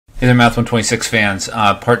Hey there, Math 126 fans.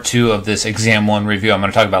 Part 2 of this Exam 1 review. I'm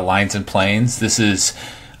going to talk about lines and planes. This is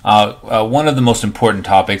one of the most important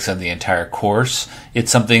topics of the entire course.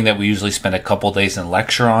 It's something that we usually spend a couple days in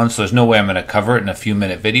lecture on, so there's no way I'm going to cover it in a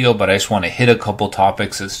few-minute video, but I just want to hit a couple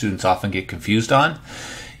topics that students often get confused on.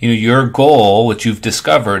 Your goal, which you've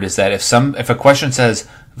discovered, is that if a question says,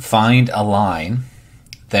 find a line,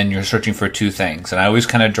 then you're searching for two things. And I always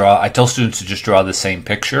I tell students to just draw the same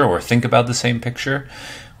picture or think about the same picture,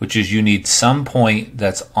 which is you need some point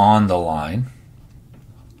that's on the line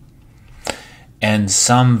and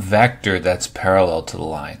some vector that's parallel to the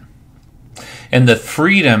line. And the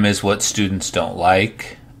freedom is what students don't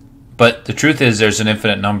like, but the truth is there's an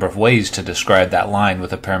infinite number of ways to describe that line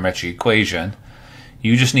with a parametric equation.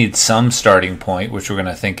 You just need some starting point, which we're going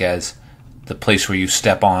to think as the place where you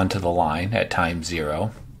step onto the line at time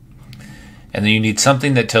 0. And then you need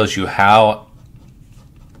something that tells you how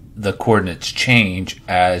the coordinates change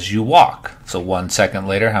as you walk. So 1 second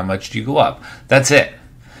later, how much do you go up? That's it.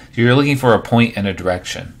 So you're looking for a point and a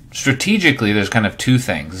direction. Strategically, there's kind of two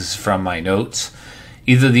things. This is from my notes.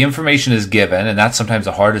 Either the information is given, and that's sometimes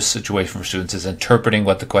the hardest situation for students, is interpreting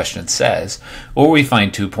what the question says, or we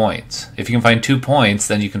find 2 points. If you can find 2 points,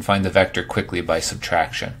 then you can find the vector quickly by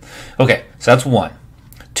subtraction. Okay, so that's 1.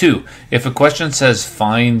 2, if a question says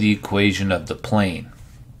find the equation of the plane,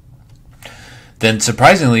 then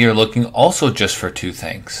surprisingly you're looking also just for 2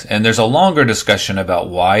 things. And there's a longer discussion about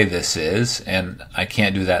why this is, and I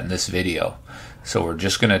can't do that in this video. So we're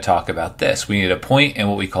just going to talk about this. We need a point and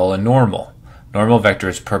what we call a normal. Normal vector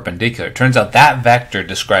is perpendicular. It turns out that vector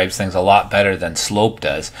describes things a lot better than slope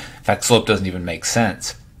does. In fact, slope doesn't even make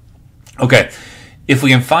sense. Okay, if we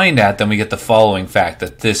can find that, then we get the following fact,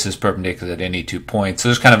 that this is perpendicular at any 2 points. So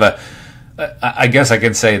there's kind of I guess I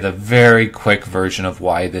can say the very quick version of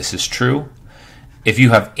why this is true. If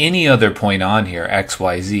you have any other point on here, x,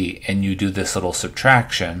 y, z, and you do this little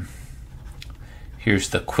subtraction, here's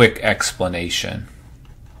the quick explanation.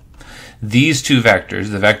 These 2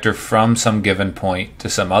 vectors, the vector from some given point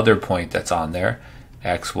to some other point that's on there,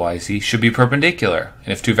 x, y, z, should be perpendicular.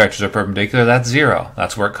 And if 2 vectors are perpendicular, that's 0.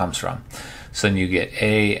 That's where it comes from. So then you get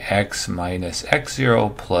ax minus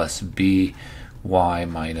x0 plus by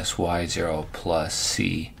minus y0 plus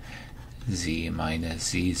z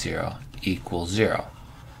minus z0 equals 0.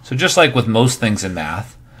 So just like with most things in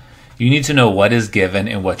math, you need to know what is given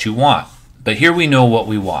and what you want. But here we know what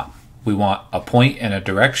we want. We want a point and a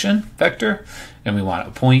direction vector, and we want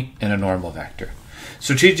a point and a normal vector.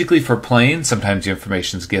 Strategically for planes, sometimes the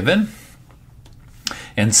information is given,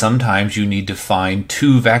 and sometimes you need to find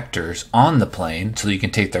 2 vectors on the plane so that you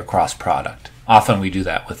can take their cross product. Often we do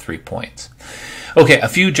that with 3 points. Okay, a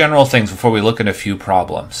few general things before we look at a few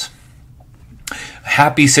problems.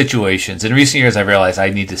 Happy situations. In recent years, I've realized I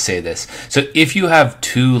need to say this. So if you have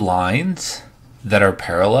 2 lines that are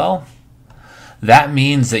parallel, that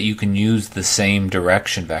means that you can use the same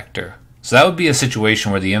direction vector. So that would be a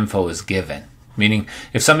situation where the info is given. Meaning,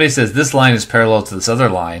 if somebody says this line is parallel to this other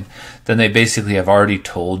line, then they basically have already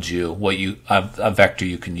told you what a vector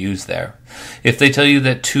you can use there. If they tell you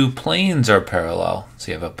that 2 planes are parallel,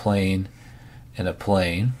 so you have a plane, and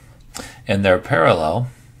they're parallel,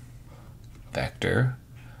 vector,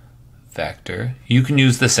 you can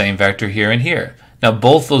use the same vector here and here. Now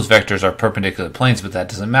both those vectors are perpendicular planes, but that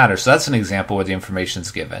doesn't matter. So that's an example where the information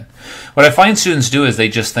is given. What I find students do is they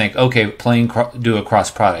just think, okay, plane do a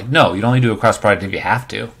cross product. No, you'd only do a cross product if you have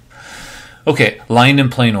to. Okay, line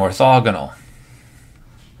and plane orthogonal.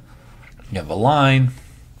 You have a line,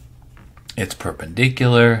 it's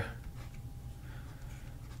perpendicular.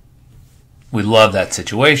 We love that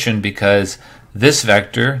situation because this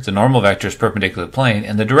vector, the normal vector, is perpendicular to the plane,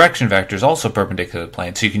 and the direction vector is also perpendicular to the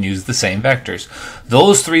plane, so you can use the same vectors.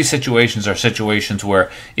 Those 3 situations are situations where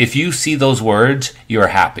if you see those words, you're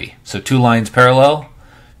happy. So 2 lines parallel,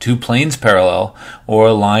 2 planes parallel, or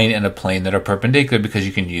a line and a plane that are perpendicular because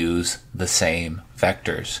you can use the same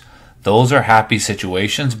vectors. Those are happy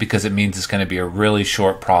situations because it means it's going to be a really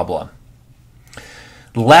short problem.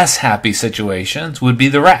 Less happy situations would be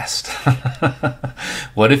the rest.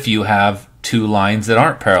 What if you have 2 lines that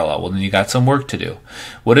aren't parallel? Well, then you got some work to do.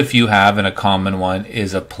 What if you have, and a common one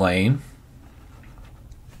is a plane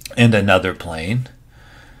and another plane,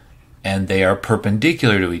 and they are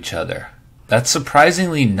perpendicular to each other? That's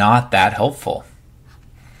surprisingly not that helpful.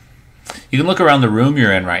 You can look around the room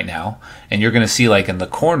you're in right now, and you're going to see, like in the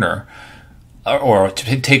corner, or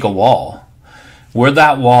take a wall. Where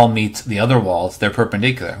that wall meets the other walls, they're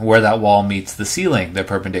perpendicular. Where that wall meets the ceiling, they're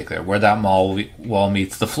perpendicular. Where that wall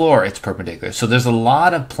meets the floor, it's perpendicular. So there's a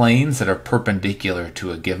lot of planes that are perpendicular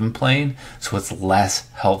to a given plane, so it's less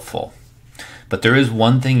helpful. But there is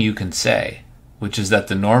one thing you can say, which is that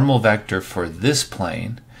the normal vector for this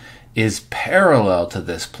plane is parallel to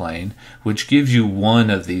this plane, which gives you one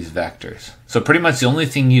of these vectors. So pretty much the only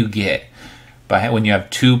thing you get when you have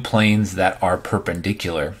two planes that are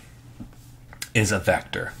perpendicular is a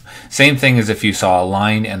vector. Same thing as if you saw a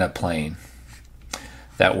line and a plane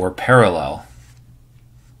that were parallel.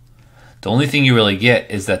 The only thing you really get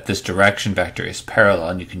is that this direction vector is parallel,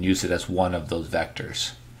 and you can use it as one of those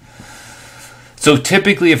vectors. So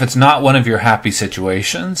typically, if it's not one of your happy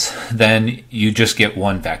situations, then you just get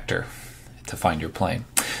one vector to find your plane.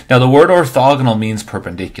 Now, the word orthogonal means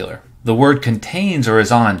perpendicular. The word contains or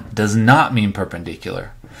is on does not mean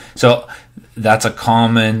perpendicular. So that's a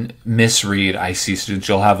common misread I see students.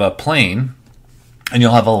 You'll have a plane, and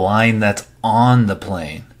you'll have a line that's on the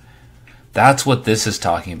plane. That's what this is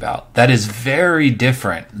talking about. That is very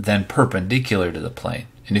different than perpendicular to the plane.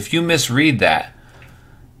 And if you misread that,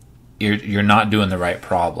 you're not doing the right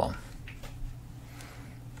problem.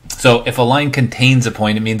 So if a line contains a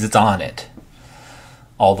point, it means it's on it.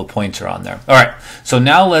 All the points are on there. All right, so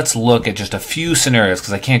now let's look at just a few scenarios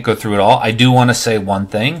because I can't go through it all. I do want to say one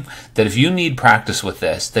thing, that if you need practice with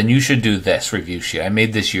this, then you should do this review sheet. I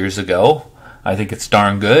made this years ago. I think it's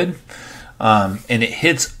darn good. And it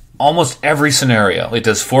hits almost every scenario. It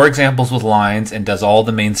does 4 examples with lines and does all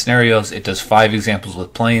the main scenarios. It does 5 examples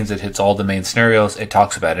with planes. It hits all the main scenarios. It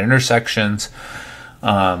talks about intersections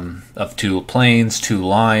of 2 planes, 2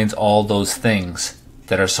 lines, all those things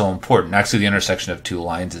that are so important. Actually, the intersection of 2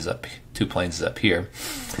 lines is up, 2 planes is up here.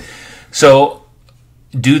 So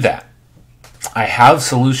do that. I have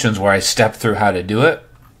solutions where I step through how to do it.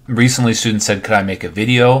 Recently, students said, could I make a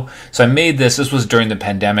video? So I made this. This was during the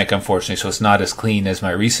pandemic, unfortunately, so it's not as clean as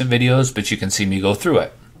my recent videos, but you can see me go through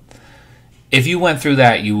it. If you went through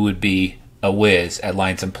that, you would be a whiz at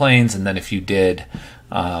lines and planes, and then if you did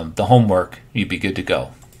the homework, you'd be good to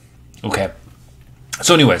go. Okay.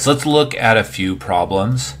 So anyways, let's look at a few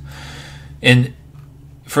problems. And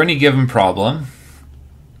for any given problem,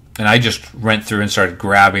 and I just went through and started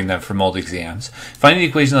grabbing them from old exams. Find the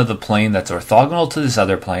equation of the plane that's orthogonal to this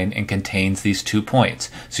other plane and contains these 2 points.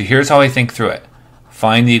 So here's how I think through it.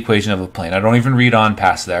 Find the equation of a plane. I don't even read on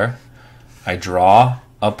past there. I draw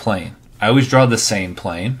a plane. I always draw the same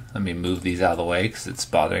plane. Let me move these out of the way because it's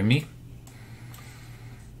bothering me.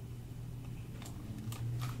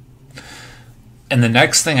 And the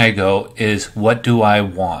next thing I go is, what do I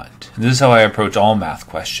want? And this is how I approach all math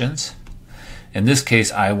questions. In this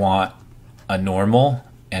case, I want a normal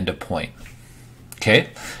and a point.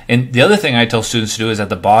 Okay? And the other thing I tell students to do is at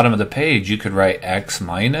the bottom of the page, you could write x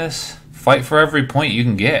minus. Fight for every point you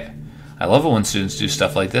can get. I love it when students do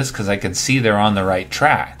stuff like this because I can see they're on the right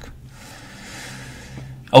track.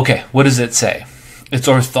 Okay, what does it say? It's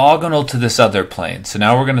orthogonal to this other plane. So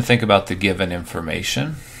now we're going to think about the given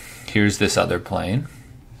information. Here's this other plane.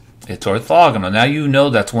 It's orthogonal. Now you know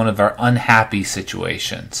that's one of our unhappy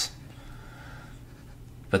situations.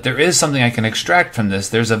 But there is something I can extract from this.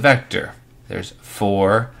 There's a vector. There's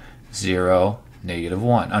 4, 0, negative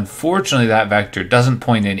 1. Unfortunately, that vector doesn't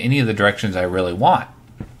point in any of the directions I really want.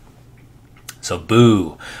 So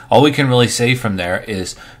boo. All we can really say from there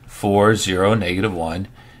is 4, 0, negative 1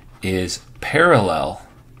 is parallel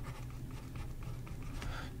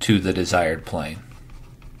to the desired plane.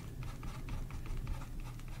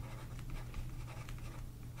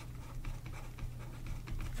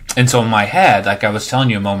 And so in my head, like I was telling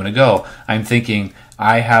you a moment ago, I'm thinking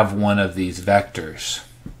I have one of these vectors.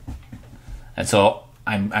 And so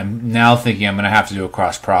I'm now thinking I'm going to have to do a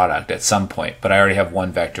cross product at some point, but I already have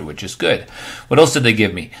one vector, which is good. What else did they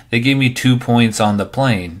give me? They gave me 2 points on the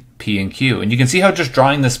plane, P and Q. And you can see how just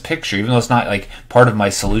drawing this picture, even though it's not like part of my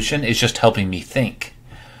solution, is just helping me think.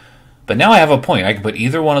 But now I have a point. I can put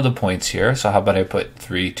either one of the points here. So how about I put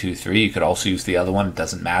 3, 2, 3? You could also use the other one. It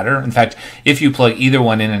doesn't matter. In fact, if you plug either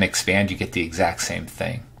one in and expand, you get the exact same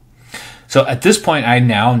thing. So at this point, I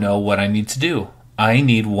now know what I need to do. I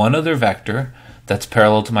need one other vector that's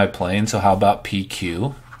parallel to my plane. So how about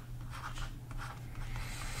PQ?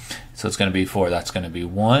 So it's going to be 4. That's going to be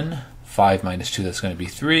 1. 5 minus 2, that's going to be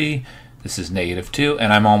 3. This is negative 2.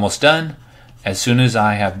 And I'm almost done. As soon as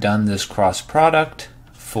I have done this cross product,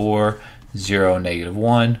 4, 0, negative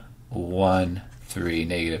 1, 1, 3,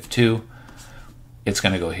 negative 2, it's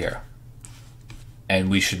going to go here. And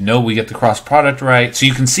we should know we get the cross product right. So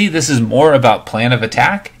you can see this is more about plan of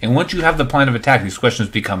attack. And once you have the plan of attack, these questions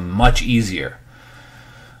become much easier.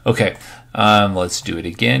 Okay, let's do it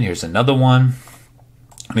again. Here's another one.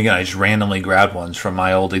 And again, I just randomly grabbed ones from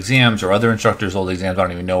my old exams or other instructors' old exams. I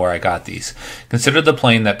don't even know where I got these. Consider the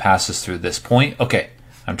plane that passes through this point. Okay,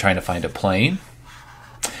 I'm trying to find a plane.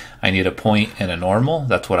 I need a point and a normal.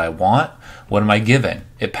 That's what I want. What am I given?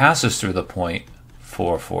 It passes through the point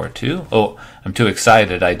 4, 4, 2. Oh, I'm too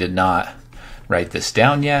excited. I did not write this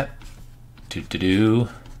down yet. Do.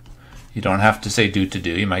 You don't have to say do.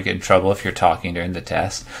 You might get in trouble if you're talking during the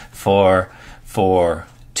test. 4, 4,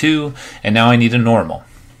 2. And now I need a normal.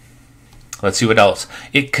 Let's see what else.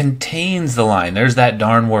 It contains the line. There's that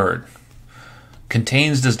darn word.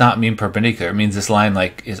 Contains does not mean perpendicular. It means this line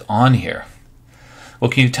like is on here.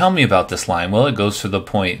 What can you tell me about this line? Well, it goes through the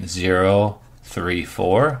point 0, 3,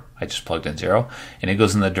 4. I just plugged in 0. And it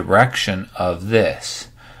goes in the direction of this,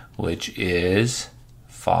 which is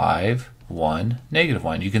 5, 1,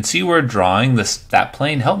 -1. You can see we're drawing that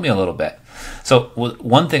plane. Help me a little bit. So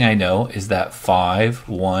one thing I know is that 5,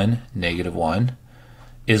 1, -1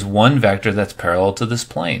 is one vector that's parallel to this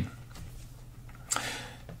plane.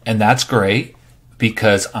 And that's great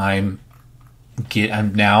because I'm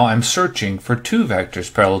searching for two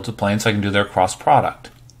vectors parallel to plane so I can do their cross product.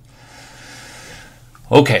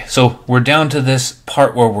 Okay, so we're down to this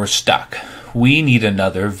part where we're stuck. We need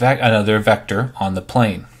another vector on the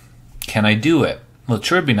plane. Can I do it? Well, it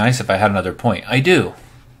sure would be nice if I had another point. I do.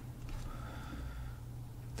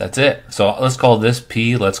 That's it. So let's call this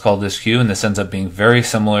P, let's call this Q, and this ends up being very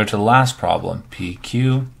similar to the last problem.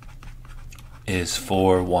 PQ is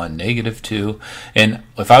 4, 1, -2. And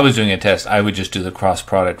if I was doing a test, I would just do the cross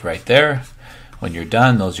product right there. When you're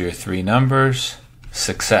done, those are your three numbers.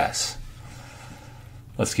 Success.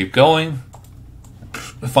 Let's keep going.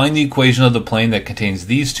 Find the equation of the plane that contains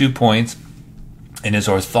these 2 points and is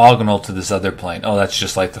orthogonal to this other plane. Oh, that's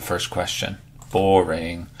just like the first question.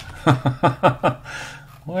 Boring.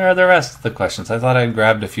 Where are the rest of the questions? I thought I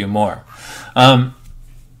grabbed a few more.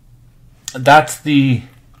 That's the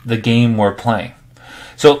game we're playing.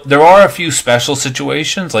 So there are a few special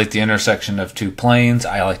situations, like the intersection of two planes.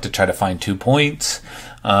 I like to try to find 2 points.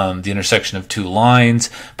 The intersection of 2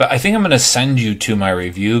 lines. But I think I'm going to send you to my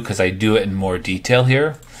review because I do it in more detail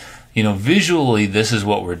here. You know, visually, this is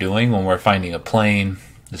what we're doing when we're finding a plane.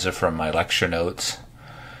 This is from my lecture notes.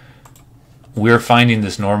 We're finding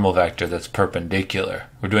this normal vector that's perpendicular.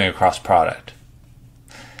 We're doing a cross product.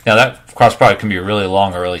 Now that cross product can be really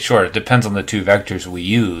long or really short. It depends on the 2 vectors we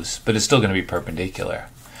use, but it's still going to be perpendicular.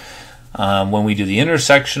 When we do the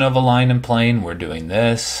intersection of a line and plane, we're doing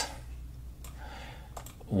this.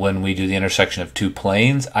 When we do the intersection of 2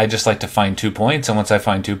 planes, I just like to find 2 points, and once I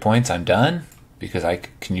find 2 points, I'm done, because I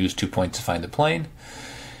can use 2 points to find the plane.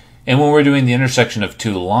 And when we're doing the intersection of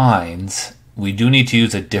 2 lines, we do need to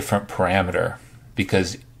use a different parameter,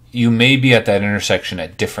 because you may be at that intersection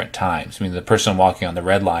at different times. I mean, the person walking on the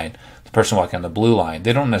red line, the person walking on the blue line,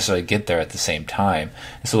 they don't necessarily get there at the same time.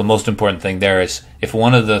 And so the most important thing there is if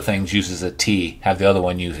one of the things uses a T, have the other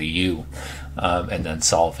one use a U, and then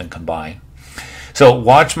solve and combine. So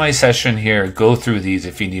watch my session here, go through these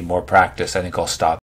if you need more practice. I think I'll stop